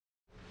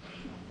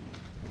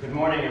Good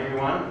morning,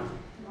 everyone.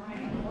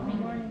 Good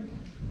morning.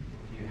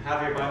 If you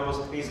have your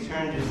Bibles, please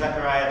turn to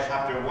Zechariah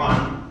chapter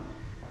 1.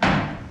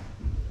 I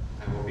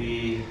will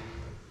be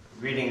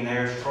reading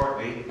there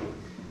shortly.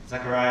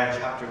 Zechariah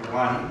chapter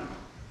 1,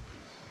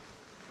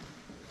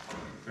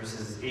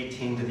 verses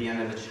 18 to the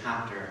end of the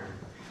chapter.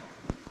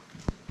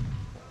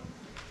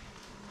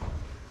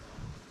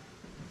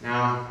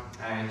 Now,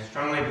 I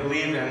strongly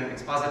believe in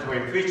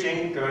expository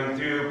preaching, going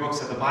through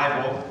books of the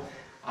Bible,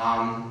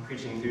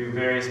 preaching through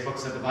various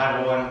books of the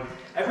Bible, and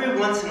every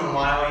once in a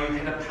while you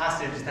hit a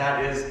passage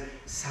that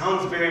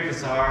sounds very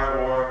bizarre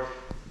or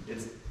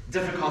it's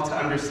difficult to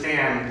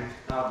understand,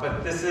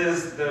 but this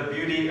is the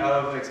beauty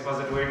of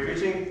expository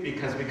preaching,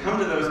 because we come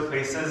to those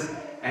places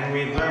and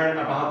we learn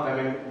about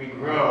them and we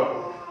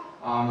grow,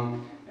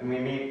 and we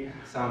meet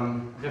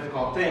some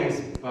difficult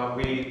things, but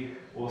we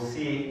will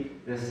see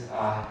this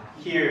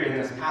here in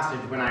this passage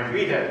when I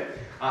read it.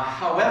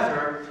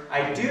 However,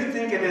 I do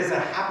think it is a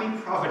happy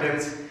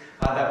providence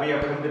that we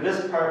have come to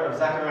this part of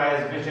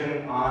Zechariah's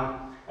vision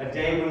on a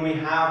day when we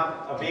have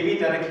a baby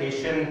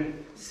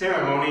dedication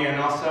ceremony and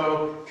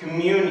also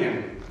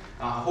communion.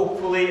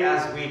 Hopefully,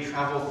 as we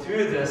travel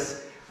through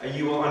this,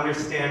 you will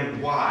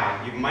understand why.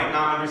 You might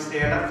not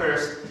understand at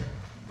first,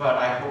 but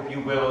I hope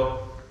you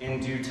will in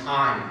due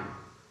time.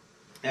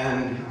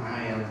 And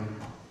I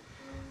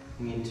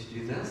need to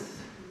do this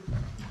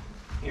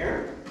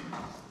here.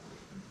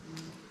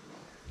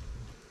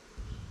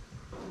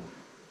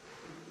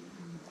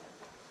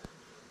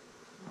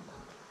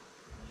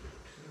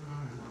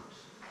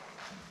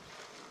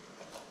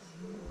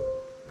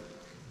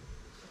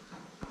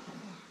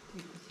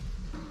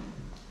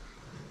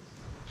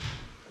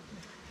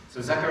 So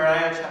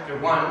Zechariah chapter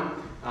 1,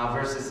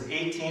 verses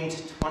 18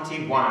 to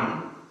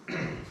 21.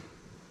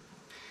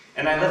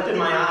 And I lifted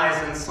my eyes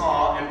and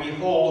saw, and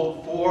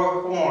behold,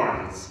 4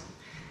 horns.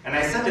 And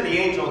I said to the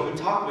angel who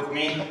talked with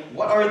me,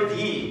 "What are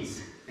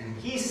these?" And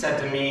he said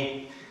to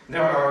me,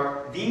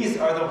 "These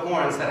are the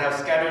horns that have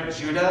scattered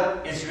Judah,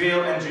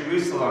 Israel, and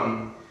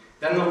Jerusalem."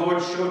 Then the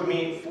Lord showed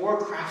me 4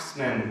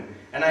 craftsmen.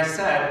 And I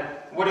said,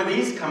 "What are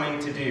these coming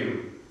to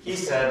do?" He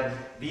said,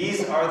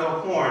 "These are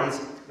the horns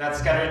that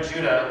scattered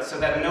Judah, so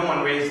that no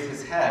one raised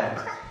his head.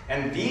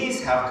 And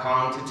these have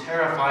come to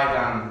terrify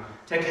them,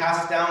 to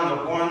cast down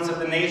the horns of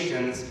the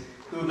nations,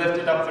 who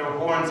lifted up their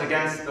horns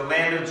against the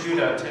land of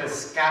Judah to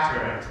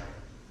scatter it."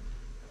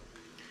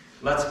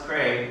 Let's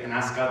pray and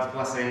ask God's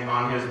blessing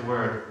on his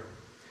word.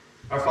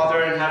 Our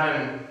Father in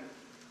heaven,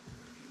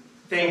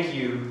 thank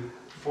you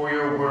for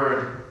your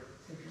word.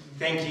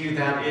 Thank you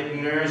that it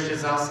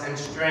nourishes us and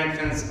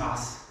strengthens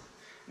us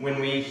when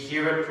we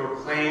hear it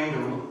proclaimed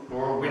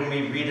or when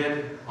we read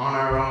it on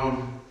our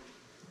own.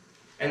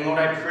 And Lord,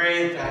 I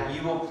pray that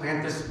you will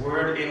plant this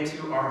word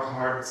into our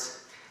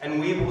hearts, and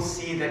we will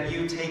see that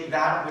you take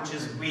that which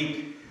is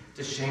weak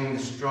to shame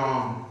the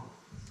strong,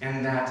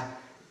 and that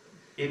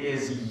it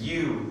is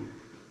you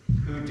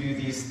who do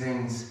these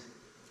things.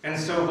 And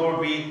so, Lord,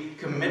 we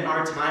commit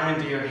our time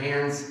into your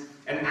hands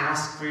and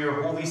ask for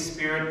your Holy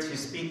Spirit to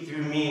speak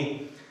through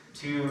me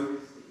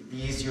to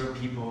these your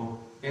people.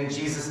 In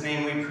Jesus'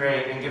 name we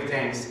pray and give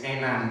thanks.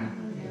 Amen.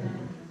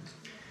 Amen.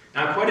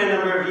 Now, quite a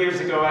number of years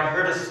ago, I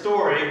heard a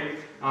story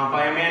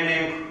by a man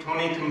named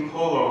Tony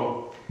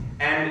Campolo,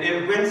 and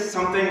it went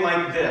something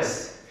like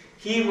this.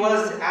 He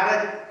was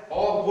at an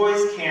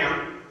all-boys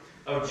camp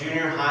of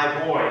junior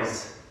high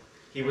boys.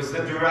 He was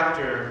the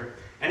director,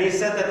 and he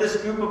said that this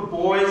group of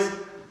boys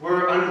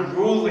were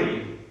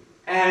unruly,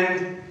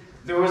 and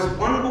there was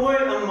one boy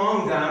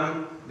among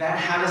them that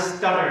had a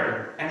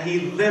stutter, and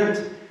he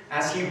limped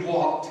as he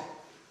walked.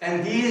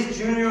 And these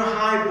junior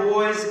high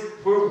boys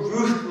were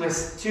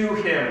ruthless to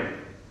him.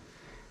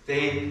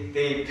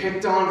 They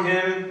picked on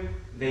him,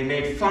 they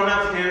made fun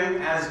of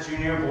him, as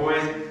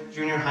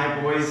junior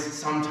high boys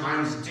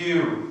sometimes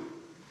do.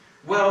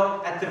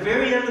 Well, at the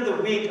very end of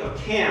the week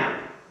of camp,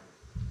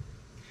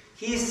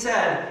 he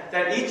said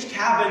that each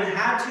cabin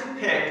had to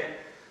pick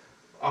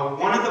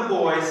one of the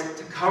boys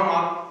to come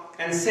up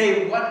and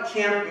say what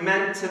camp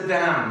meant to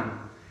them.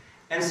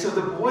 And so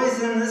the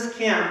boys in this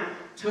camp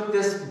took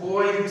this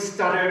boy who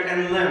stuttered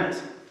and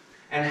limped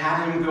and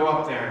had him go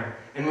up there.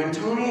 And when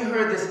Tony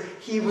heard this,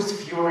 he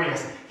was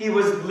furious. He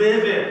was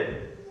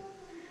livid.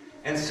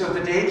 And so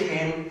the day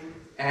came,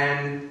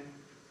 and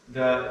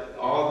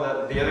all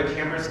the other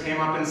campers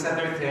came up and said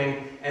their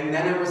thing, and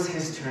then it was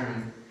his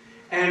turn.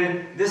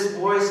 And this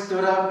boy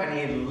stood up and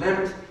he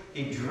limped.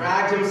 He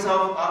dragged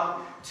himself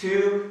up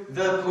to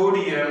the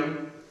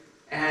podium,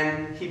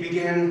 and he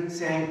began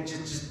saying,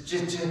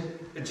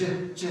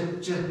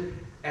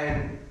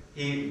 and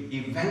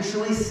he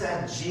eventually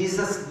said,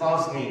 "Jesus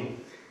loves me."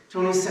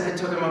 Tony said it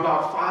took him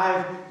about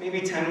 5,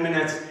 maybe 10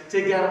 minutes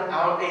to get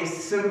out a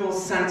simple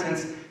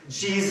sentence,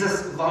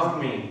 "Jesus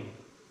loved me."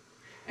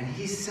 And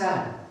he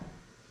said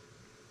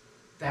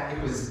that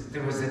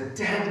there was a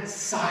dead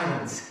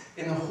silence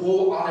in the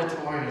whole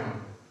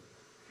auditorium.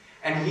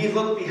 And he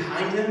looked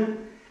behind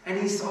him, and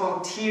he saw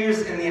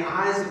tears in the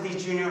eyes of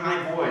these junior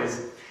high boys.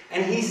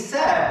 And he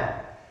said,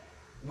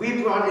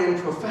 "We brought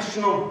in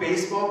professional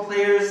baseball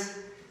players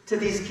to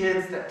these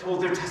kids that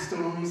told their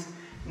testimonies,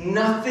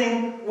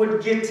 nothing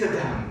would get to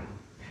them.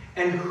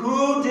 And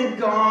who did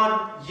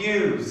God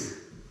use?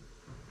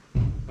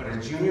 But a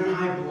junior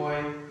high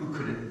boy who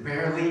could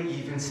barely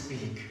even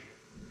speak,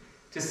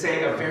 to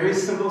say a very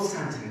simple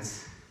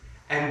sentence,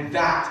 and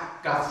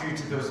that got through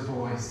to those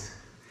boys.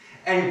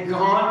 And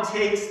God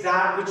takes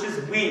that which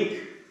is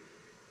weak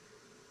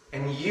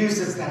and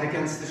uses that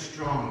against the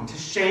strong, to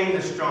shame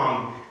the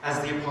strong, as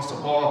the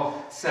Apostle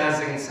Paul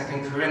says in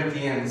 2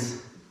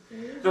 Corinthians.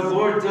 The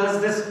Lord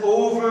does this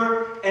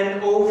over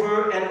and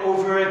over and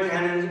over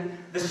again in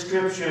the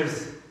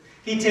Scriptures.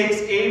 He takes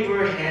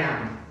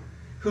Abraham,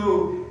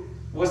 whose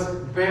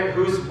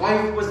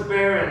wife was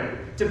barren,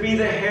 to be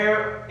the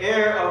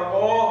heir of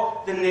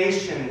all the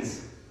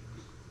nations,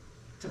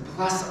 to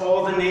bless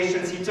all the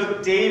nations. He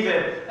took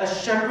David, a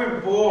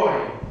shepherd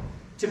boy,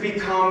 to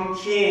become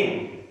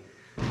king.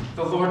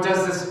 The Lord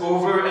does this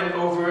over and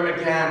over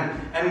again.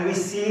 And we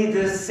see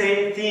this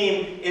same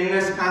theme in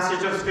this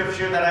passage of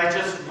Scripture that I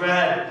just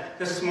read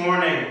this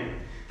morning.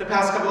 The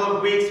past couple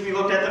of weeks, we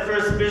looked at the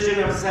first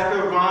vision of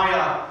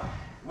Zechariah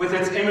with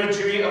its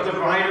imagery of the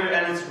rider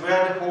and its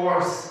red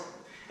horse.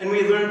 And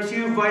we learned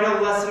two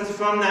vital lessons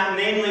from that.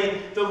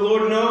 Namely, the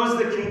Lord knows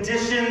the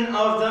condition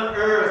of the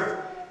earth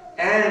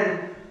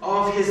and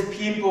of his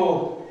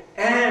people.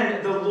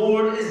 And the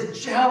Lord is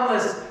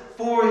jealous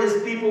for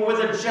his people with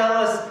a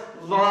jealous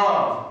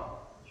love.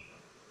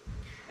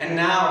 And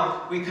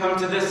now we come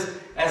to this,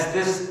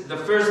 the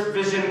first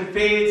vision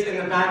fades in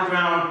the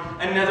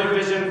background, another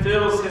vision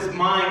fills his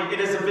mind.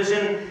 It is a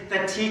vision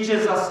that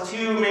teaches us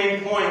two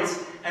main points.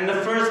 And the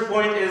first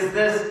point is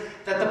this,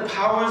 that the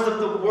powers of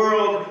the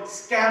world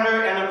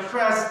scatter and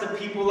oppress the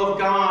people of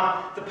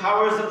God. The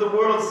powers of the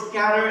world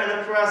scatter and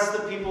oppress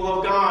the people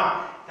of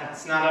God.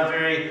 That's not a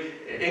very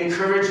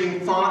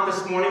encouraging thought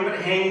this morning, but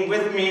hang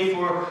with me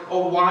for a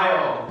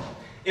while.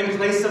 In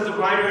place of the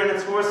rider and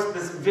its horse,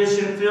 this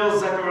vision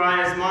fills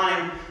Zechariah's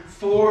mind.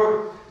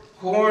 4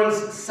 horns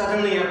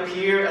suddenly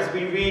appear, as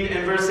we read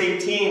in verse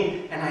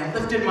 18. And I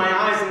lifted my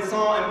eyes and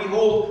saw, and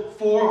behold,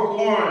 4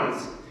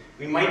 horns.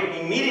 We might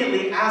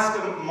immediately ask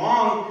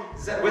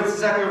with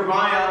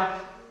Zechariah,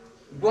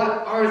 what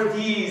are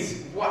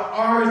these? What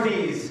are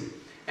these?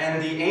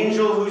 And the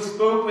angel who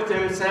spoke with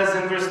him says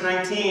in verse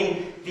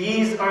 19,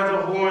 these are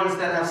the horns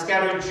that have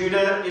scattered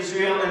Judah,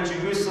 Israel, and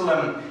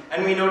Jerusalem.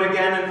 And we note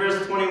again in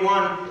verse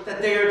 21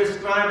 that they are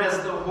described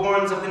as the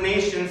horns of the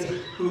nations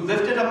who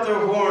lifted up their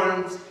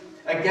horns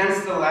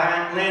against the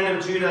land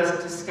of Judah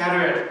to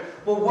scatter it.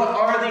 Well, what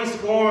are these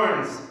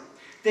horns?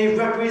 They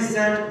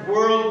represent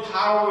world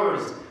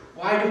powers.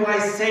 Why do I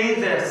say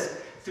this?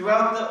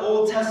 Throughout the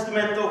Old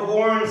Testament, the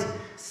horns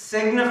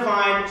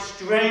signified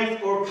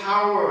strength or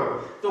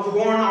power. The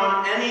horn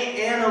on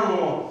any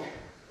animal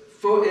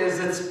is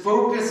its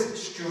focused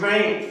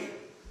strength.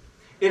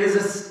 It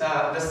is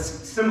the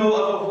symbol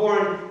of a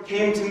horn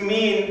came to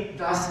mean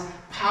thus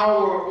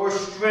power or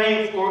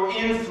strength or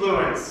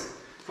influence.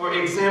 For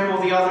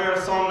example, the author of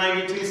Psalm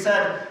 92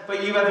 said,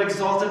 but you have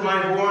exalted my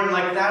horn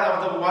like that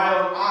of the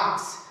wild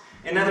ox.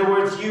 In other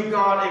words, you,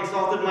 God,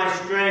 exalted my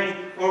strength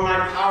or my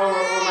power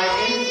or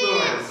my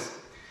influence.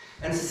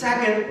 And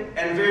second,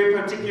 and very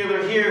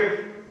particular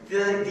here,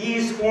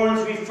 these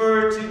horns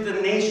refer to the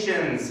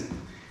nations.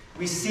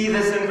 We see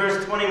this in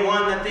verse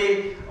 21, that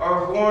they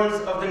are horns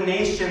of the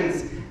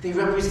nations. They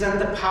represent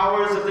the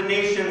powers of the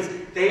nations.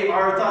 They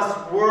are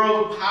thus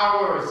world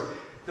powers.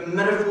 The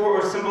metaphor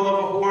or symbol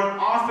of a horn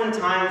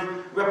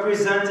oftentimes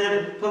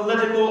represented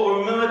political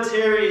or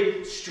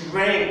military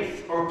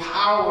strength or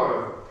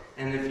power.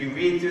 And if you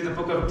read through the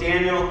book of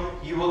Daniel,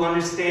 you will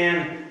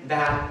understand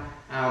that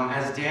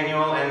as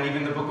Daniel and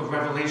even the book of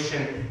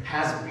Revelation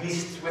has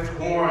beasts with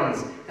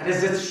horns. That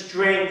is its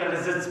strength, that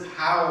is its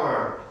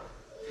power.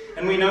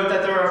 And we note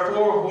that there are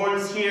 4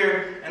 horns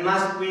here, and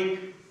last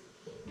week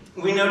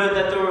we noted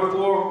that there were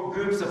 4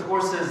 groups of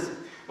horses.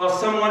 Well,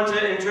 some want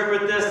to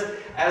interpret this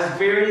as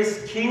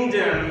various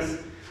kingdoms.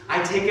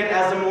 I take it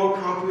as a more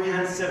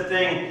comprehensive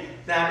thing,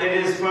 that it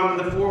is from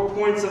the 4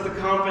 points of the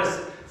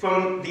compass,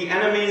 from the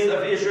enemies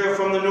of Israel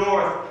from the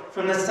north,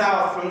 from the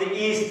south, from the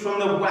east, from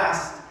the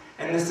west.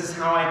 And this is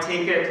how I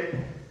take it.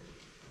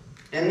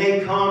 And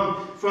they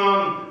come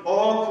from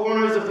all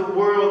corners of the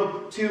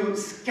world to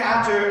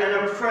scatter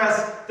and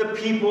oppress the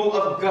people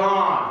of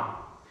God.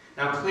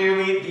 Now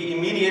clearly the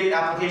immediate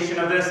application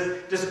of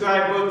this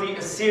described both the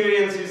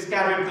Assyrians who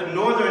scattered the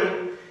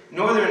northern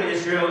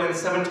Israel in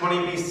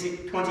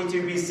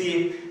 722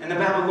 BC, and the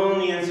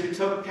Babylonians who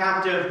took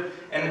captive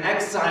and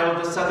exiled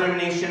the southern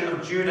nation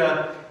of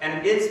Judah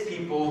and its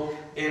people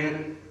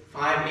in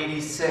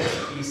 586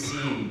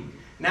 BC.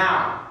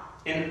 Now,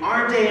 in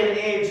our day and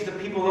age, the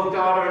people of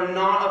God are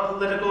not a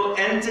political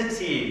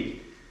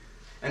entity.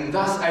 And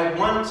thus, I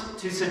want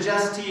to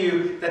suggest to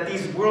you that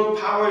these world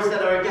powers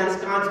that are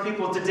against God's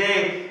people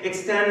today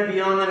extend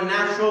beyond the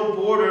natural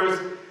borders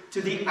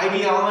to the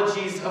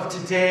ideologies of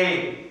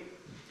today.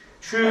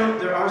 True,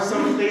 there are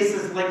some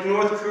places like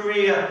North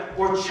Korea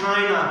or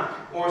China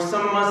or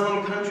some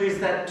Muslim countries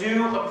that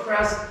do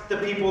oppress the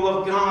people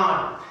of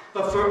God.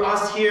 But for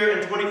us here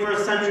in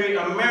 21st century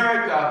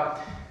America,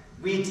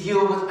 we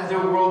deal with other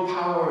world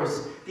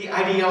powers, the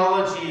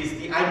ideologies,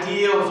 the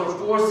ideals or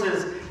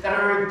forces that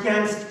are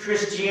against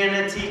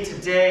Christianity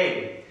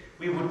today.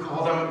 We would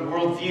call them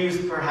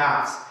worldviews,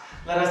 perhaps.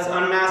 Let us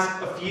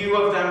unmask a few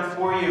of them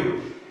for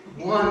you.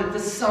 One, the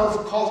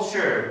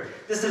self-culture.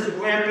 This is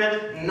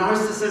rampant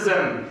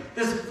narcissism.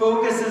 This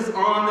focuses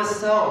on the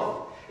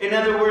self. In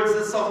other words,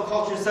 the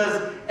self-culture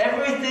says,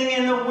 everything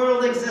in the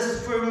world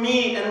exists for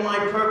me and my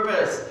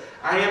purpose.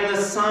 I am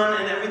the sun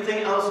and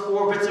everything else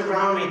orbits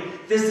around me.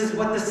 This is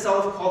what the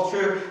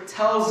self-culture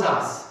tells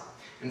us.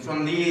 And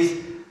from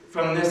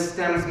this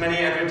stems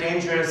many other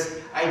dangerous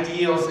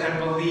ideals and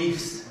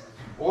beliefs.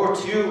 Or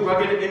two,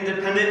 rugged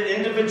independent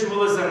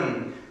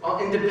individualism. While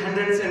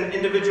independence and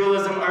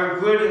individualism are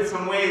good in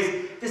some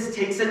ways, this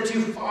takes it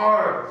too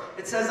far.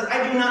 It says,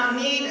 I do not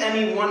need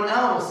anyone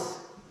else.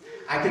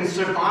 I can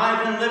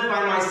survive and live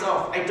by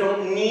myself. I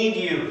don't need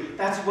you.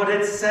 That's what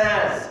it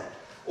says.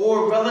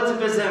 Or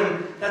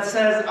relativism that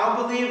says,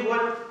 I'll believe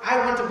what I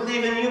want to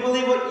believe and you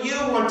believe what you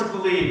want to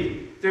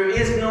believe. There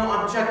is no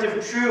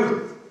objective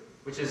truth,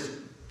 which is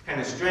kind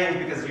of strange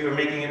because you are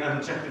making an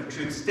objective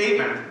truth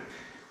statement.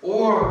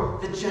 Or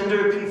the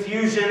gender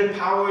confusion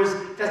powers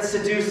that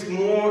seduce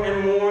more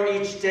and more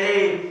each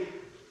day,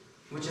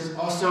 which is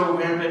also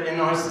rampant in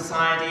our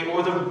society.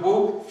 Or the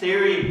woke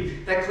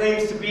theory that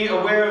claims to be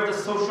aware of the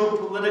social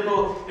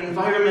political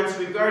environments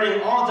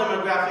regarding all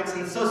demographics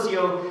and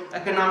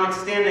socioeconomic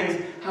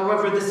standings.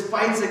 However, this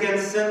fights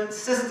against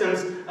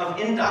systems of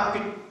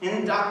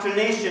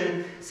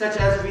indoctrination such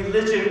as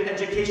religion,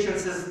 education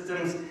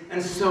systems,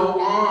 and so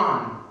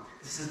on.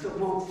 This is the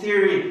woke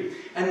theory.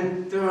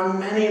 And there are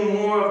many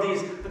more of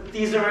these, but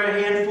these are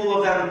a handful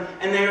of them,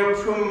 and they are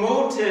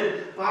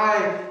promoted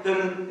by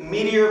the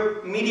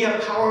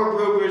media power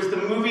brokers, the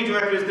movie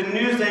directors, the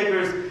news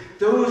anchors,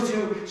 those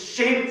who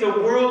shape the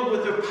world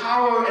with their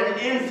power and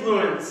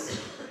influence.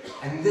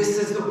 And this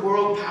is the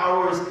world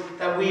powers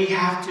that we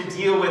have to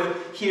deal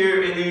with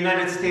here in the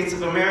United States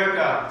of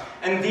America.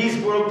 And these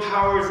world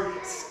powers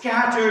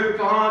scatter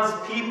God's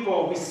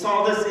people. We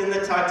saw this in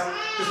the text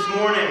this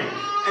morning.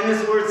 And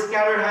this word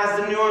scatter has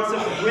the nuance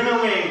of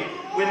winnowing.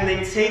 When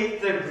they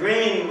take the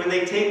grain, when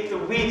they take the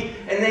wheat,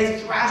 and they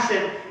thrash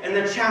it, and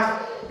the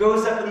chaff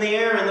goes up in the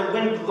air, and the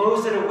wind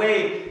blows it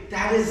away,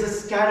 that is the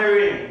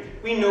scattering.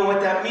 We know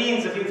what that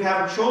means. If you've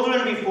had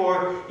children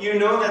before, you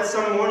know that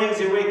some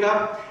mornings you wake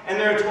up, and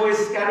there are toys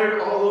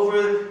scattered all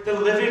over the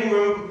living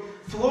room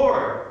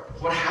floor.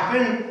 What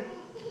happened?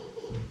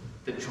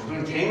 The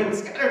children came and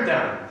scattered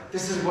them.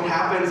 This is what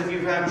happens if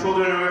you have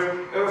children,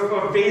 or if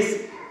a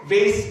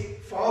vase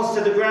falls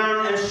to the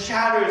ground and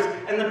shatters,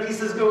 and the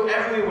pieces go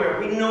everywhere.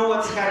 We know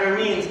what scatter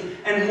means.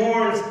 And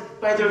horns,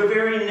 by their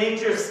very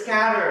nature,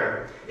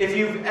 scatter. If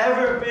you've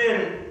ever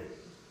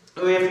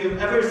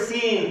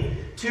seen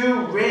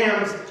two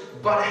rams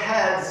butt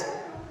heads,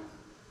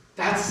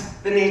 that's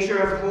the nature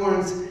of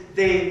horns.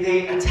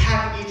 They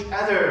attack each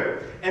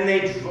other, and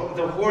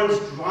the horns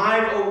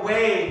drive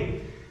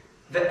away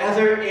the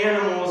other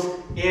animals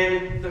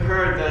in the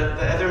herd,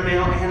 the other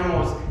male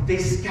animals. They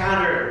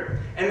scatter.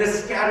 And the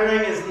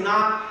scattering is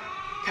not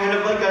kind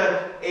of like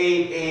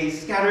a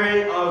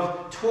scattering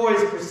of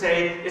toys per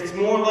se. It's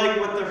more like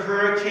what the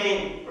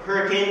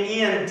Hurricane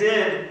Ian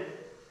did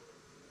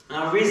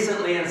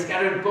recently, and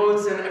scattered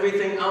boats and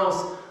everything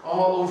else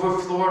all over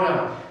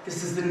Florida.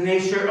 This is the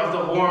nature of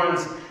the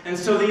horns. And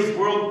so these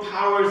world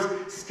powers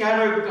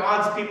scattered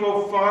God's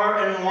people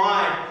far and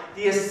wide.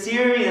 The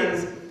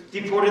Assyrians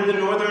deported the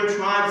northern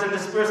tribes and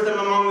dispersed them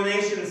among the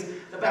nations.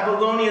 The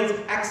Babylonians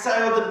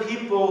exiled the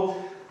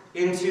people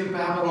into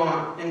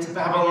Babylon.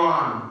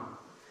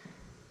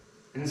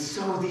 And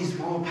so these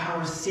world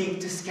powers seek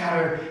to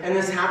scatter, and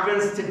this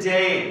happens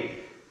today.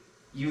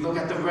 You look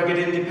at the rugged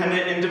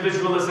independent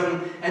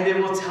individualism, and it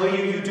will tell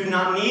you you do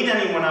not need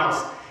anyone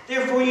else.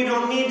 Therefore, you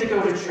don't need to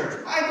go to church.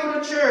 I go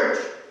to church.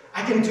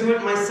 I can do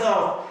it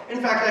myself. In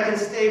fact, I can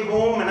stay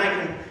home, and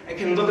I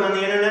can look on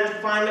the internet to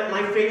find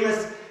my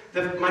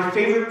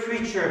favorite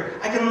preacher.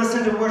 I can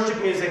listen to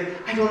worship music.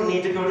 I don't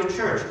need to go to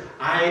church.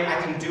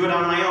 I can do it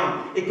on my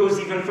own. It goes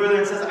even further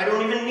and says, I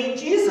don't even need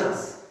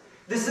Jesus.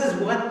 This is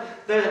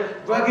what the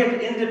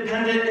rugged,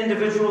 independent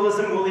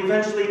individualism will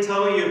eventually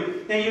tell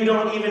you. That you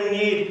don't even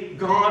need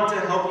God to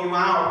help you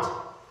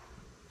out.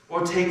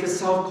 Or take the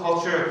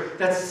self-culture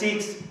that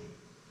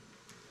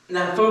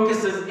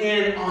focuses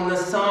in on the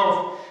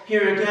self.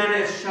 Here again,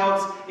 it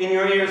shouts in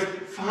your ears,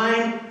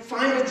 find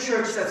a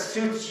church that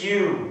suits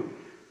you.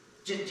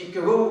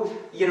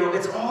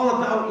 It's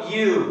all about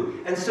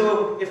you. And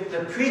so if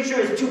the preacher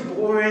is too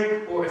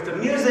boring, or if the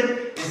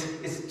music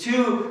is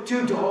too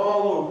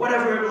dull, or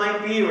whatever it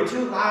might be, or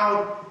too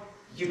loud,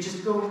 you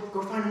just go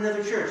find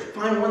another church.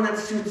 Find one that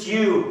suits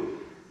you.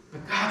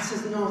 But God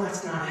says, no,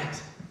 that's not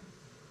it.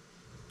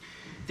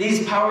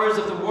 These powers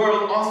of the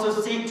world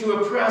also seek to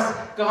oppress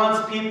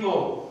God's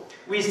people.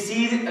 We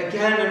see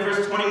again in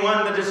verse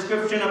 21 the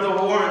description of the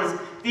horns.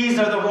 These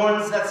are the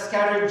horns that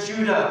scattered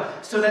Judah,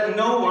 so that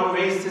no one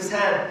raised his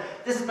head.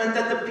 This meant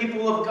that the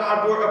people of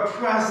God were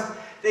oppressed.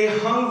 They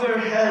hung their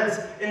heads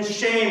in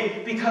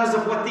shame because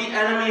of what the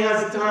enemy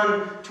has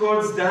done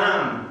towards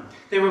them.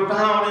 They were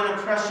bound in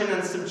oppression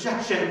and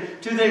subjection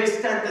to the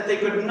extent that they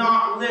could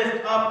not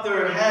lift up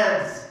their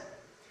heads.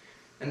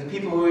 And the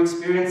people who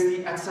experienced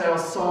the exile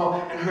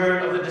saw and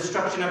heard of the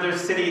destruction of their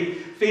city,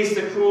 faced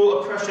the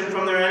cruel oppression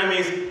from their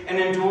enemies, and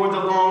endured the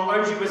long,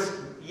 arduous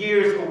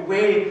years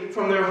away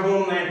from their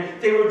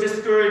homeland. They were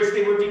discouraged,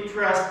 they were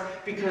depressed,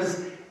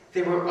 because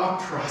they were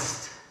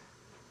oppressed.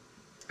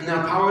 And the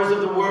powers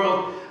of the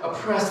world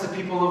oppress the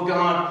people of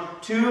God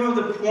to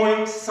the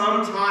point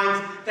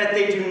sometimes that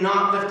they do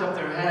not lift up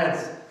their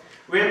heads.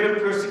 Rampant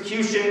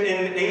persecution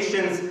in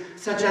nations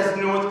such as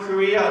North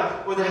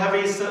Korea, or the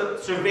heavy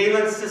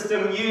surveillance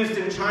system used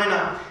in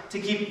China to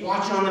keep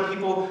watch on the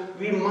people,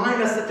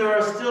 remind us that there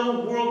are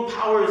still world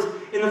powers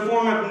in the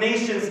form of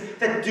nations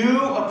that do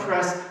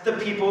oppress the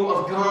people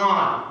of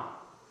God.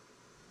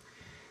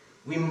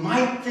 We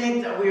might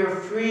think that we are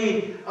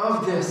free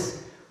of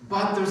this,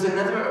 but there's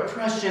another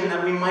oppression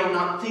that we might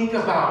not think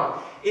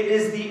about. It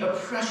is the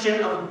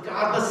oppression of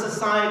godless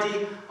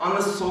society on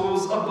the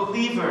souls of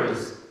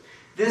believers.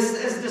 This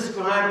is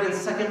described in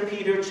 2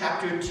 Peter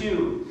chapter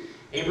 2.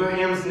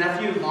 Abraham's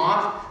nephew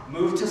Lot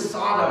moved to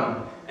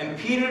Sodom, and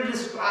Peter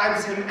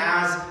describes him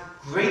as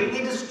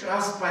greatly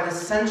distressed by the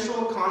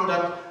sensual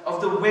conduct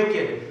of the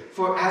wicked.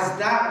 For as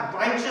that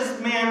righteous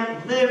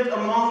man lived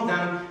among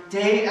them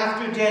day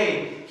after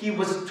day, he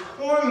was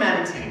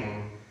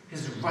tormenting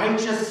his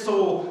righteous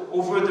soul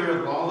over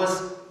their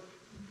lawless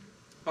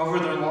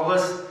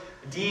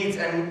deeds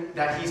and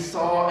that he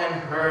saw and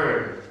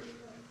heard.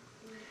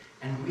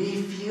 And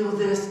we feel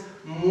this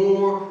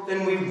more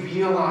than we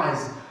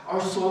realize.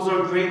 Our souls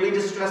are greatly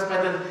distressed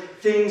by the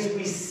things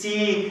we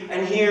see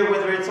and hear,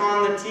 whether it's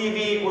on the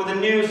TV or the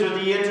news or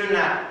the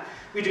internet.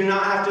 We do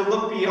not have to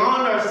look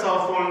beyond our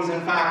cell phones,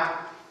 in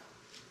fact,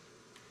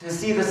 to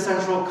see the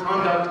central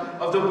conduct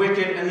of the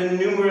wicked and the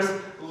numerous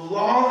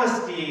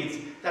lawless deeds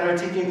that are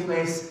taking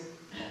place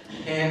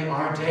in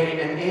our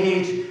day and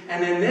age.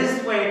 And in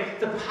this way,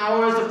 the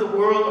powers of the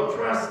world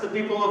oppress the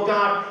people of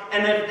God.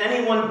 And if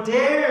anyone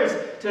dares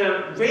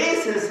to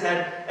raise his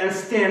head and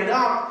stand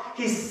up,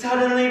 he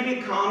suddenly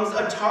becomes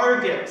a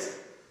target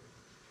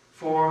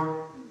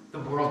for the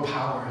world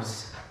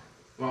powers.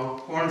 Well,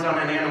 horns on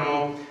an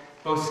animal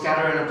both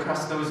scatter and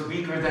oppress those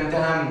weaker than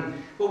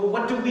them. Well,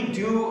 what do we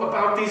do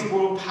about these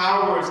world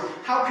powers?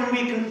 How can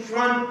we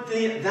confront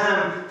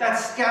them that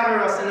scatter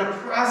us and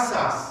oppress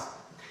us?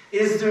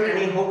 Is there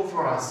any hope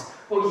for us?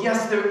 Well,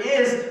 yes, there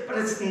is, but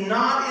it's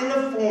not in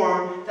the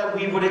form that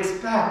we would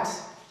expect.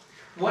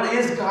 What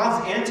is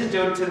God's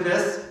antidote to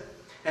this?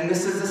 And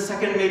this is the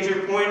second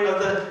major point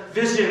of the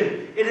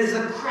vision. It is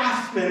the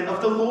craftsmen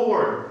of the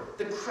Lord.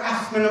 The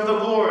craftsmen of the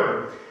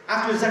Lord.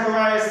 After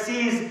Zechariah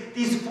sees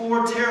these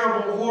 4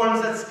 terrible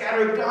horns that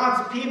scatter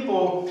God's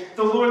people,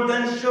 the Lord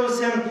then shows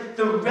him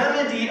the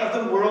remedy of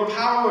the world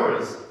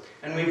powers.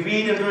 And we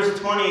read in verse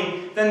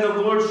 20, "Then the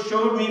Lord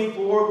showed me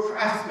 4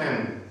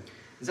 craftsmen."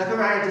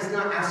 Zechariah does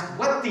not ask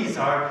what these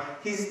are.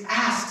 He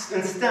asks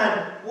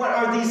instead, what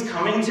are these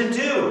coming to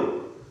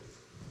do?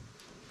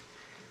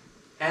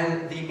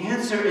 And the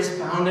answer is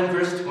found in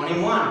verse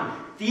 21.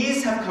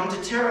 These have come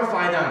to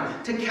terrify them,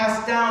 to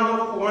cast down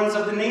the horns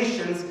of the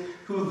nations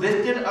who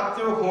lifted up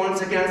their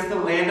horns against the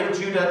land of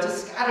Judah to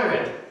scatter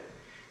it.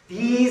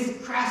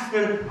 These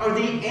craftsmen are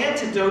the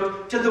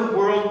antidote to the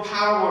world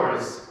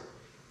powers.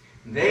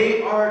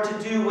 They are to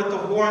do what the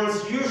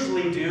horns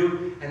usually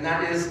do, and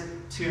that is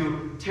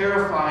to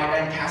terrify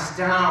and cast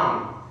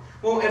down.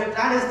 Well, if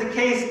that is the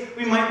case,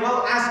 we might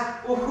well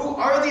ask, well, who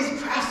are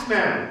these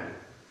craftsmen?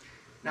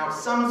 Now,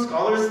 some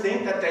scholars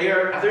think that they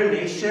are other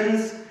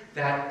nations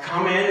that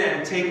come in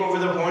and take over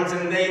the horns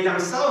and they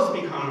themselves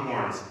become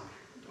horns.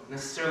 I don't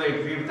necessarily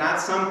agree with that.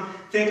 Some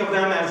think of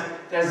them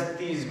as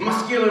these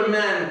muscular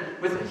men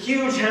with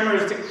huge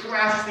hammers to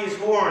crash these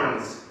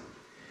horns.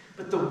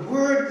 But the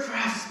word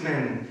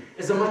craftsman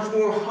is a much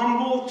more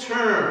humble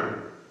term.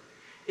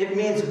 It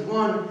means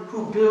one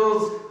who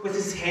builds with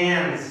his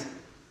hands,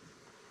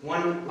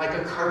 one like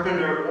a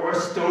carpenter or a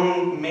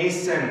stone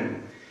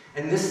mason.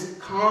 And this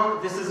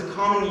is a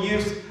common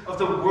use of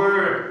the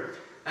word.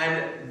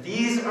 And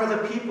these are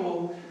the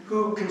people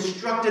who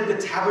constructed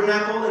the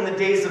tabernacle in the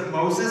days of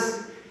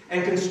Moses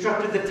and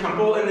constructed the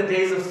temple in the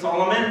days of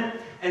Solomon.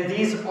 And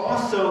these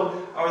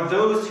also are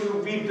those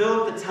who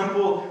rebuilt the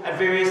temple at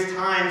various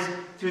times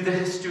through the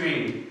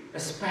history.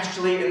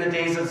 Especially in the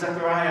days of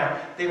Zechariah,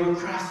 they were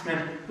craftsmen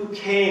who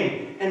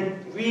came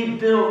and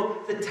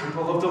rebuilt the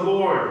temple of the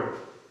Lord.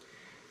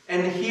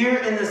 And here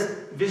in this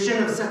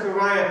vision of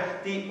Zechariah,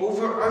 the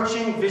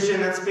overarching vision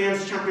that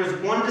spans chapters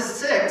 1 to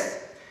 6,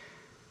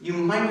 you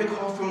might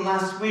recall from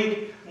last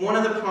week, one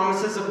of the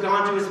promises of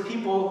God to his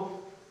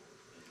people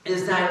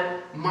is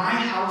that my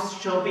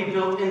house shall be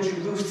built in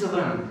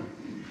Jerusalem.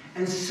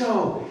 And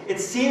so,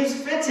 it seems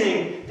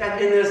fitting that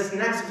in this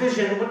next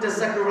vision, what does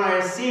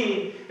Zechariah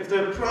see? If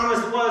the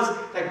promise was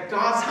that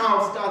God's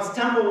house, God's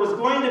temple was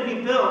going to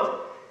be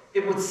built,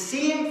 it would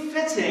seem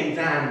fitting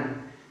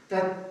then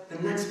that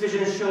the next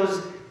vision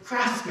shows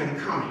craftsmen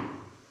coming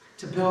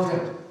to build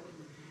it.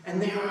 And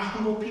they are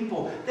humble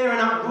people. They are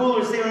not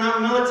rulers. They are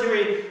not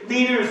military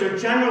leaders or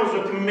generals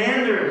or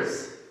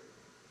commanders.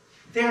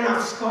 They are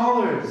not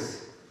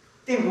scholars.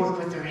 They work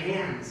with their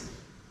hands.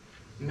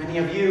 Many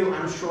of you,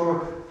 I'm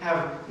sure,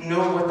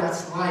 know what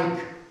that's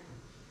like.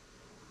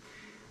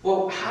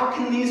 Well, how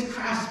can these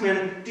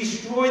craftsmen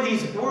destroy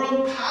these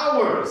world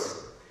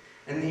powers?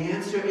 And the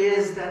answer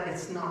is that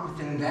it's not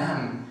within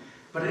them,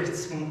 but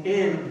it's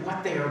in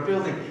what they are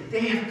building.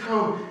 They have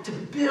come to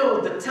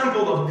build the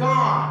temple of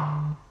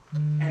God.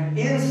 And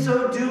in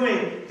so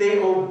doing, they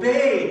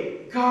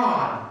obey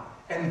God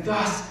and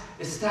thus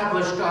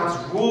establish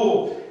God's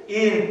rule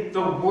in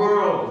the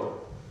world.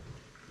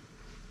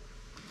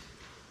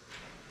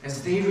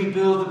 As they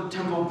rebuild the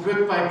temple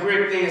brick by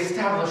brick, they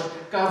establish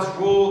God's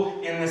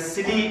rule in the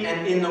city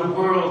and in the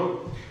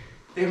world.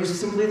 They were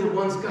simply the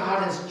ones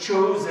God has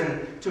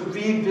chosen to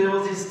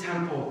rebuild his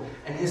temple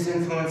and his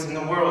influence in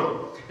the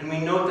world. And we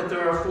note that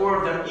there are 4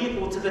 of them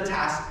equal to the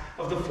task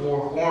of the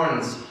 4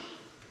 horns,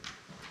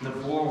 the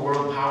 4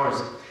 world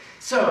powers.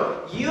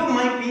 So you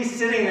might be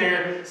sitting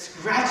there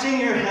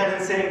scratching your head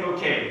and saying,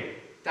 okay,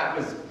 that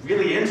was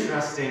really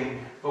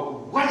interesting,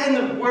 but what in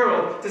the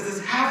world does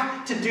this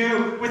have to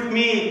do with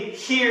me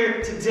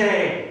here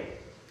today?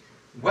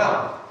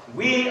 Well,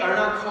 we are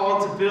not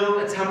called to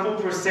build a temple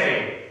per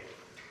se.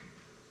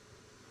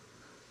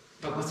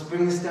 But let's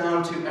bring this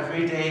down to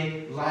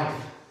everyday life.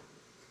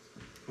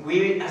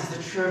 We as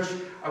the church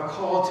are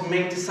called to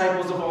make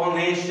disciples of all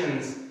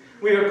nations.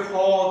 We are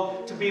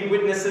called to be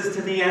witnesses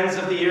to the ends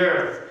of the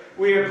earth.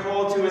 We are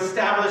called to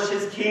establish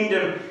his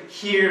kingdom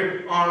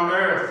here on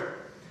earth.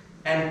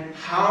 And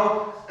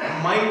how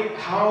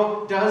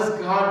does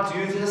God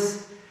do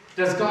this?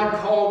 Does God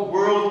call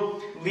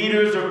world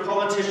leaders or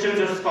politicians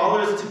or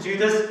scholars to do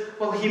this?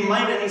 Well, he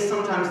might, and he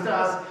sometimes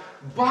does.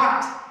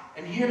 But,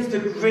 and here's the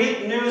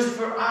great news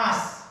for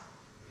us,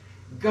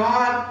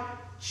 God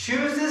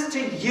chooses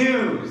to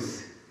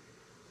use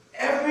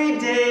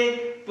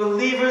everyday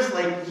believers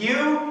like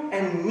you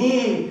and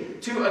me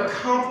to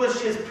accomplish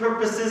his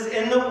purposes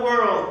in the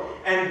world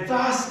and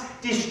thus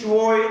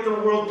destroy the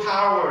world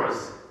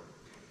powers.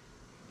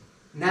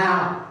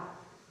 Now,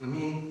 let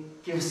me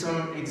give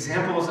some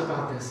examples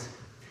about this.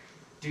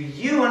 Do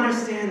you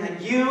understand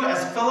that you,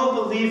 as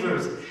fellow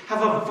believers,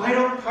 have a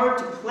vital part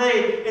to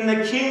play in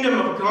the kingdom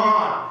of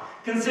God?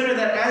 Consider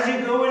that as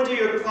you go into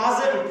your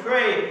closet and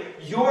pray,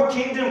 your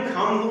kingdom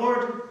come,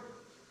 Lord.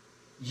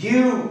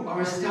 You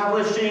are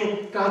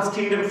establishing God's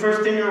kingdom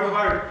first in your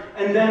heart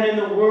and then in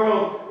the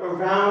world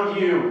around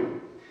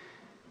you.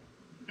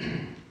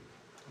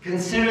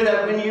 Consider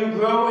that when you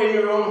grow in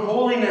your own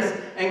holiness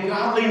and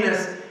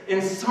godliness,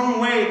 in some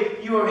way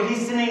you are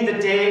hastening the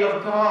day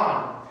of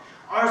God.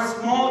 Our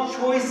small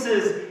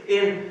choices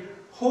in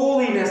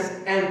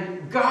holiness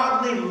and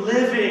godly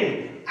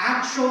living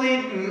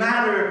actually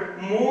matter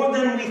more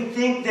than we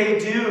think they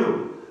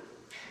do.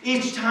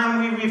 Each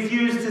time we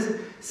refuse to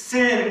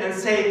sin and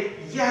say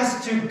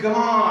yes to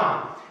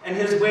God and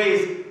his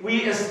ways,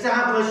 we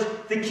establish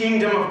the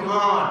kingdom of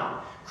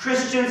God.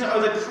 Christians are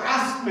the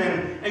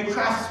craftsmen and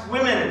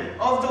craftswomen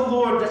of the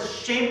Lord that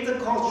shape the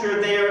culture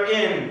they are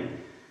in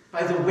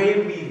by the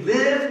way we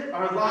live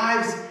our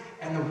lives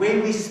and the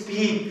way we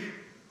speak.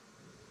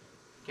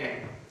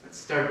 Okay, let's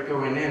start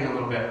going in a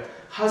little bit.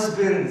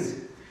 Husbands,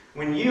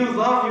 when you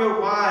love your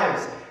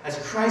wives as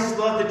Christ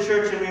loved the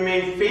church and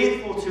remained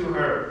faithful to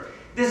her,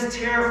 this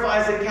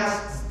terrifies and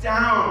casts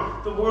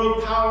down the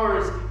world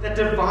powers that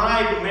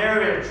divide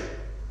marriage.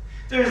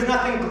 There is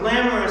nothing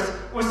glamorous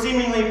or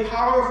seemingly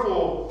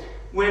powerful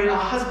when a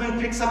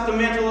husband picks up the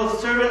mantle of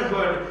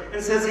servanthood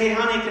and says, hey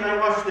honey, can I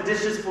wash the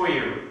dishes for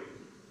you?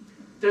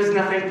 There's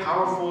nothing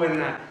powerful in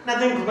that,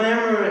 nothing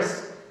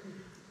glamorous.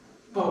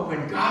 But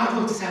when God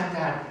looks at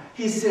that,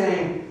 he's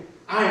saying,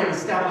 I am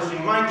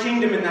establishing my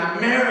kingdom in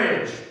that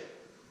marriage.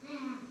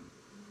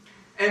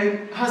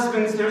 And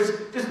husbands,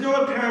 there's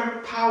no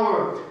apparent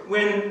power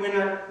when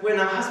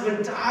a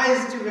husband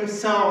dies to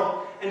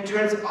himself and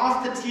turns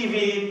off the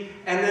TV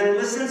and then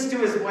listens to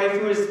his wife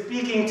who is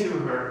speaking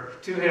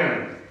to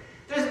him.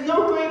 There's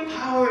no great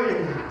power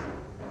in that.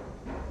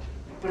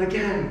 But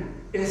again,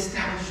 it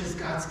establishes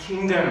God's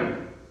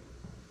kingdom.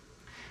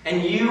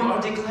 And you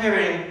are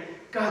declaring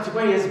God's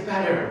way is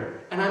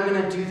better, and I'm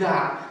going to do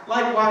that.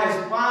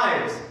 Likewise,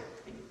 wives,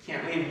 I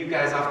can't leave you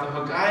guys off the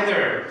hook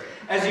either.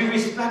 As you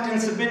respect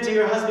and submit to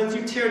your husbands,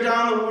 you tear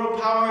down the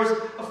world powers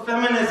of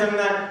feminism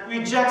that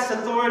rejects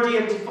authority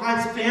and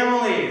divides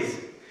families.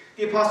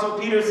 The Apostle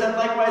Peter said,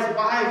 likewise,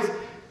 wives,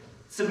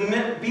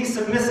 be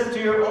submissive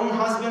to your own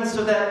husbands,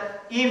 so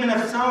that even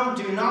if some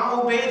do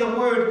not obey the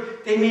word,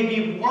 they may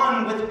be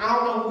won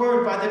without a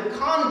word by the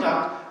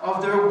conduct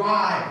of their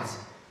wives,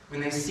 when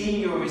they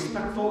see your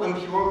respectful and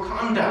pure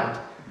conduct.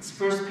 It's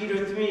 1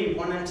 Peter 3,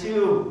 1 and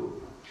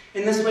 2.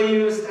 In this way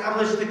you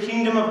establish the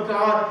kingdom of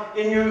God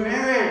in your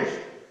marriage.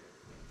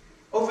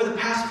 Over the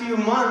past few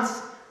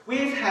months,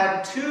 we've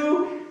had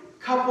 2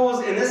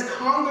 couples in this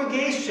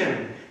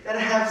congregation that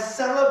have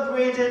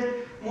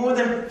celebrated more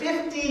than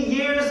 50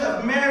 years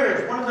of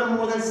marriage. One of them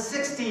more than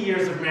 60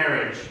 years of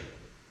marriage.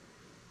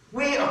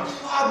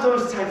 applaud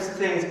those types of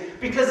things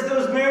because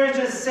those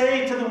marriages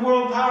say to the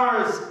world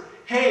powers,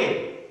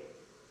 hey,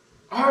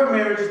 our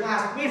marriage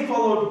lasts. We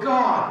followed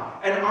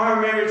God, and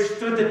our marriage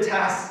stood the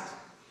test.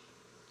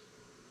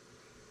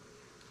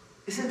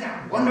 Isn't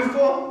that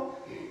wonderful?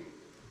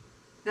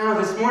 Now,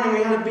 this morning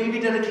we had a baby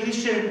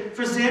dedication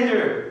for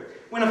Xander.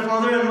 When a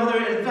father and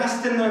mother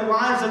invest in the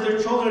lives of their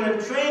children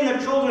and train their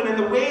children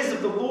in the ways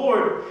of the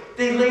Lord,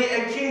 they lay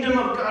a kingdom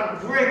of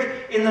God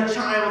brick in the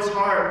child's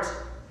heart.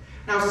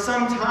 Now,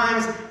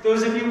 sometimes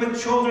those of you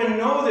with children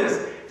know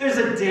this. There's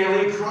a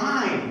daily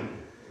crying.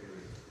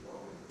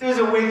 There's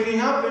a waking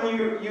up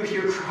and you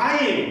hear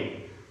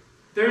crying.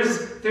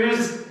 There's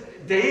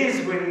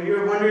days when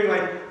you're wondering,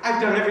 like,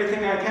 I've done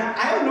everything I can. I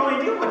have no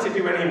idea what to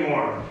do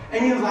anymore.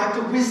 And you lack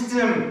the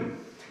wisdom,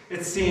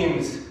 it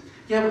seems.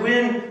 Yet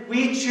when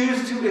we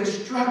choose to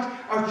instruct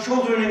our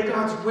children in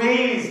God's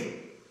ways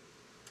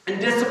and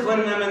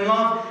discipline them and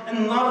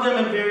love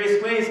them in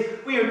various ways,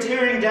 we are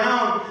tearing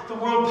down the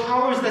world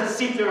powers that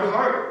seek their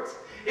hearts.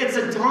 It's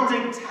a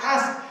daunting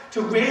task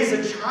to raise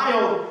a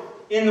child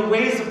in the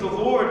ways of the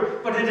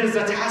Lord, but it is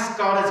a task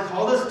God has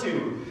called us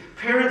to.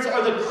 Parents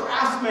are the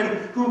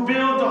craftsmen who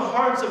build the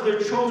hearts of their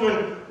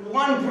children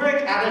one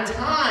brick at a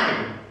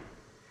time.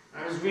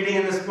 I was reading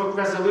in this book,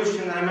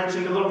 Resolution, that I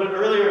mentioned a little bit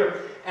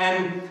earlier,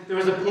 and there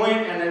was a point,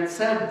 and it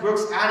said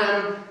Brooks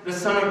Adam, the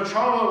son of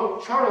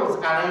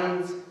Charles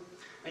Adams,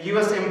 a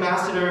U.S.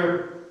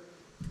 ambassador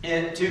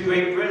to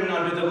Great Britain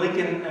under the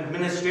Lincoln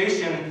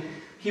administration,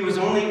 he was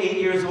only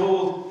 8 years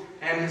old,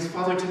 and his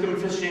father took him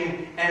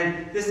fishing,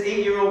 and this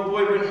 8-year-old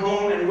boy went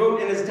home and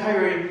wrote in his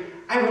diary,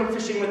 I went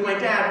fishing with my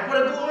dad.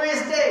 What a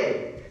glorious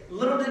day!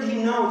 Little did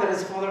he know that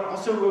his father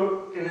also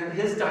wrote in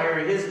his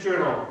diary, his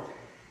journal,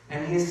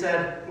 and he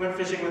said, went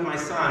fishing with my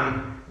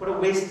son. What a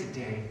wasted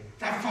day.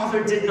 That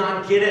father did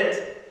not get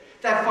it.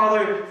 That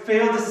father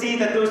failed to see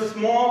that those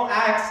small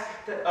acts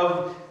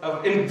of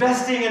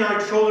investing in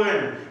our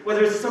children,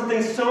 whether it's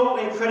something so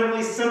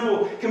incredibly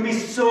simple, can be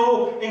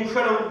so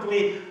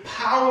incredibly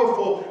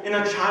powerful in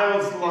a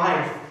child's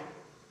life.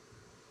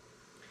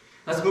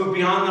 Let's move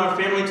beyond our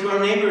family to our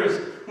neighbors.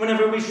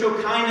 Whenever we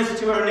show kindness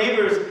to our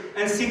neighbors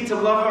and seek to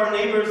love our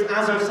neighbors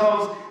as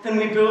ourselves, then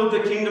we build the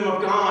kingdom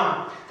of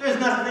God. There's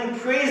nothing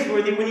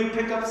praiseworthy when you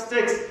pick up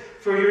sticks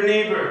for your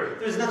neighbor.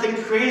 There's nothing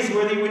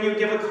praiseworthy when you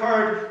give a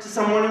card to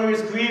someone who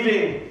is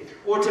grieving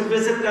or to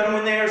visit them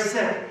when they are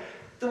sick.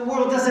 The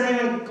world doesn't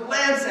even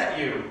glance at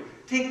you,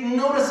 take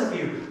notice of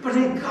you. But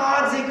in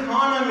God's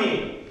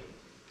economy,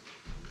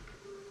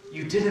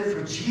 you did it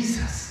for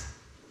Jesus.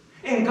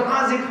 In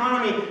God's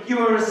economy, you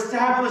are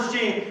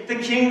establishing the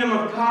kingdom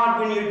of God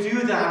when you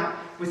do that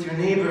with your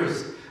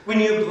neighbors. When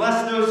you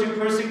bless those who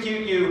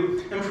persecute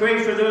you and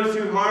pray for those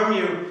who harm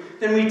you,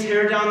 then we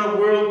tear down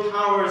the world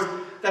powers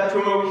that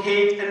promote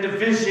hate and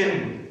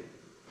division.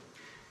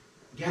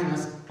 Again,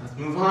 let's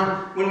move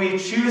on. When we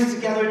choose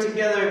to gather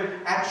together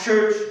at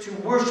church to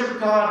worship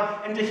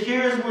God and to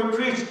hear His word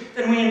preached,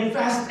 then we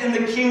invest in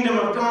the kingdom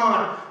of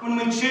God. When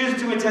we choose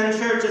to attend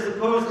church as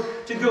opposed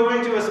to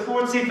going to a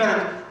sports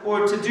event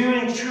or to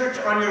doing church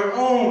on your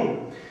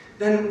own,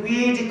 then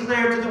we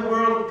declare to the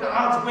world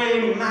God's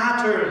way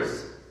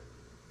matters.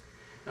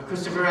 Now,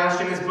 Christopher Ash,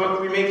 in his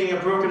book, Remaking a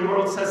Broken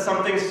World, says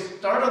something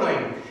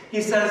startling.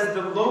 He says,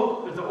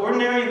 the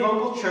ordinary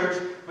local church,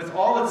 with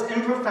all its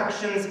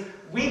imperfections,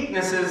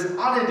 weaknesses,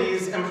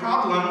 oddities, and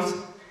problems,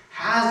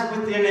 has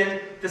within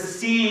it the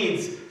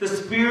seeds, the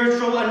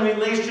spiritual and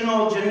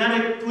relational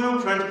genetic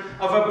blueprint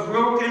of a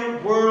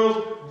broken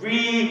world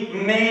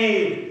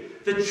remade.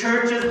 The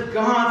church is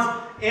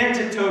God's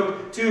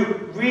antidote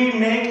to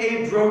remake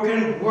a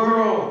broken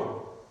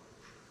world.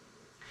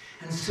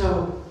 And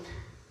so,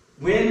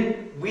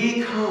 when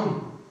we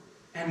come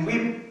and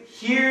we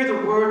hear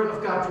the word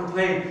of God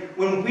proclaimed,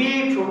 when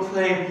we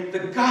proclaim the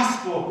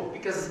gospel,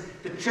 because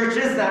the church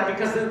is that,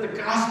 because the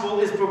gospel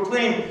is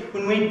proclaimed,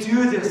 when we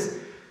do this,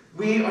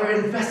 we are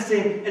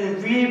investing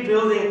in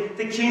rebuilding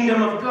the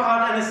kingdom of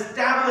God and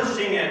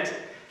establishing it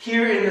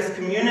here in this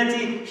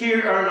community, here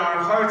in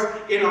our hearts,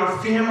 in our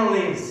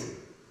families.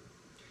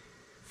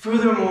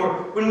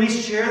 Furthermore, when we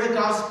share the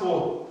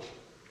gospel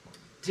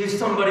to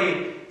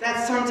somebody,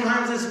 that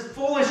sometimes is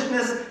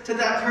foolishness to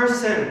that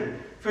person.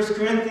 1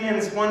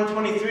 Corinthians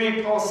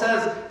 1:23, Paul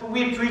says, but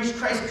we preach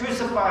Christ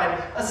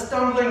crucified, a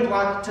stumbling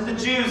block to the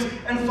Jews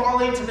and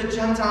folly to the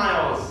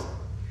Gentiles.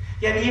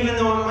 Yet even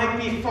though it might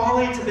be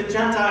folly to the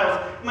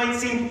Gentiles, it might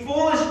seem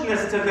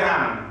foolishness to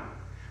them.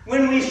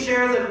 When we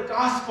share the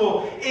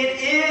gospel, it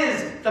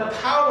is the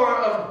power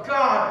of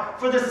God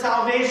for the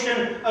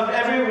salvation of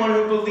everyone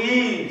who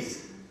believes.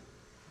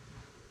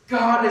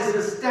 God is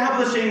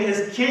establishing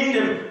His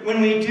kingdom when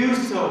we do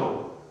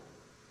so.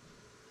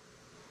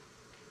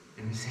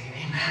 And we say,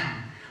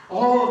 amen.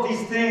 All of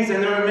these things,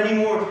 and there are many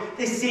more,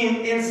 they seem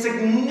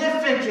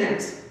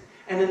insignificant.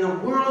 And in the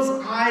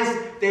world's eyes,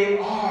 they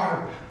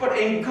are. But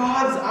in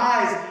God's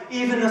eyes,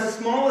 even the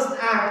smallest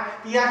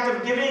act, the act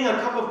of giving a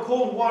cup of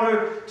cold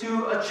water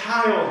to a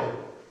child,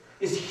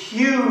 is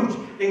huge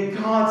in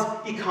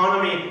God's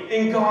economy,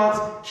 in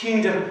God's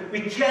kingdom.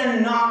 We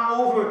cannot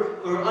over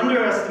or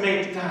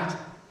underestimate that.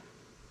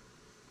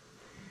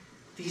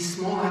 These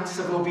small acts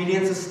of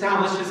obedience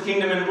established his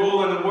kingdom and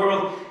rule in the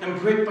world, and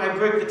brick by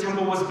brick the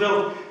temple was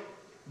built.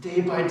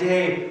 Day by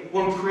day,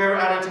 one prayer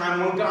at a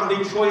time, one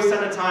godly choice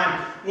at a time,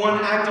 one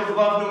act of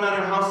love, no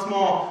matter how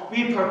small.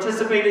 We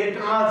participate in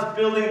God's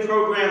building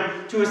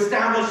program to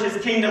establish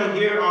his kingdom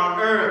here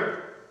on earth.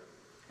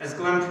 As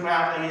Glenn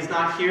Pratt, and he's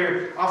not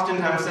here,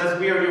 oftentimes says,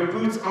 we are your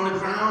boots on the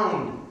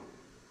ground.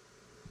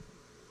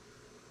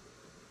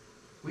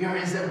 We are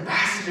his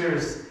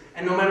ambassadors.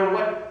 And no matter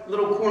what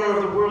little corner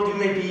of the world you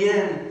may be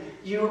in,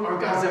 you are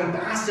God's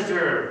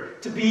ambassador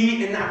to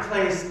be in that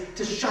place,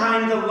 to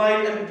shine the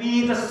light and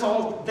be the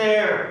salt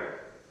there.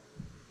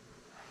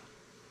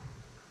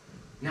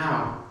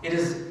 Now, it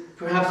is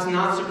perhaps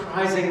not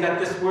surprising that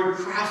this word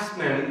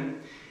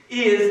craftsman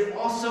is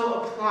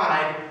also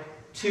applied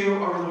to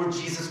our Lord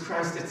Jesus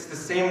Christ. It's the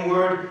same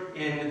word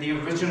in the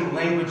original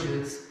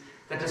languages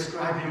that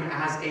describe him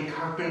as a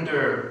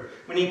carpenter.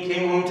 When he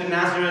came home to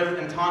Nazareth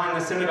and taught in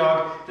the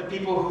synagogue, the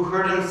people who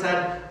heard him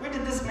said, "Where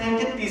did this man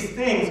get these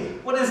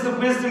things? What is the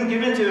wisdom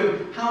given to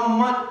him?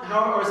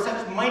 How are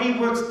such mighty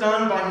works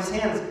done by his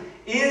hands?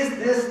 Is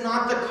this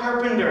not the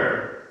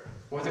carpenter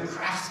or the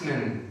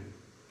craftsman,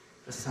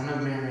 the son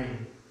of Mary?"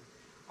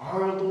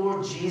 Our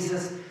Lord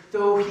Jesus,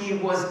 though he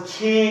was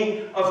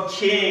King of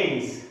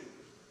Kings,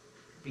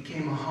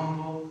 became a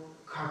humble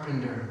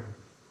carpenter.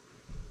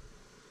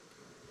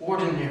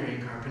 Ordinary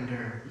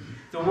carpenter.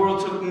 The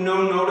world took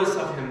no notice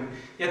of him,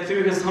 yet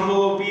through his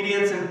humble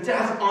obedience and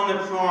death on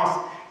the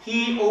cross,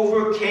 he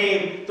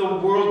overcame the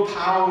world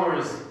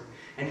powers.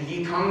 And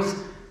he comes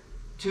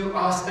to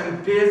us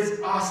and bids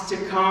us to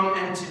come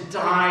and to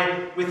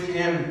die with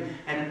him.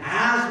 And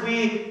as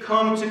we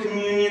come to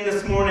communion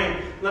this morning,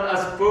 let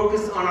us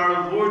focus on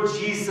our Lord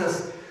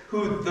Jesus,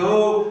 who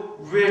though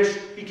rich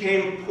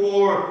became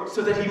poor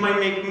so that he might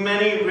make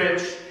many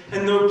rich,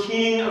 and though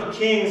King of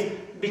Kings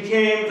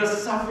became the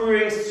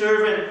suffering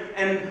servant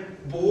and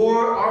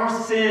bore our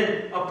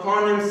sin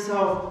upon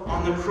himself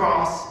on the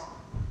cross.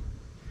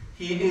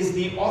 He is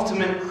the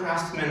ultimate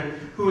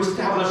craftsman who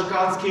established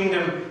God's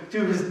kingdom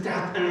through his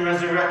death and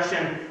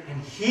resurrection,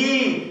 and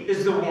he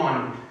is the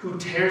one who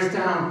tears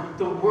down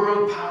the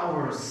world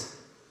powers.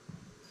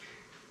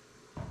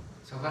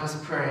 So let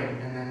us pray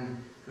and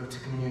then go to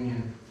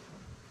communion.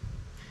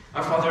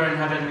 Our Father in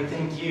heaven, we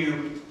thank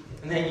you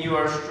and that you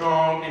are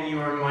strong and you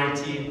are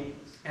mighty,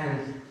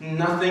 and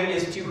nothing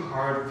is too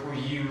hard for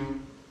you.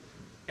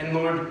 And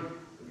Lord,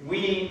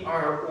 we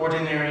are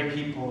ordinary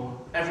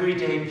people,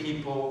 everyday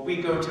people.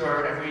 We go to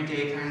our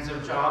everyday kinds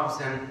of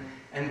jobs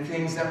and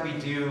things that we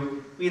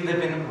do. We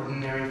live in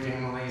ordinary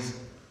families.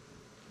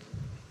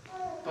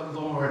 But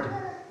Lord,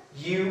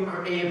 you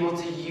are able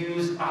to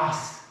use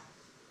us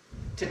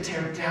to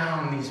tear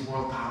down these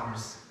world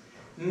powers.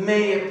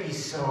 May it be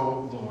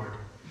so, Lord.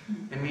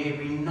 And may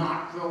we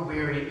not grow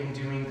weary in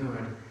doing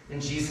good.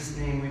 In Jesus'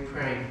 name we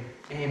pray.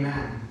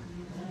 Amen.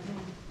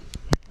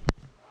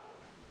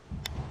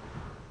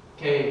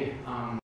 Okay.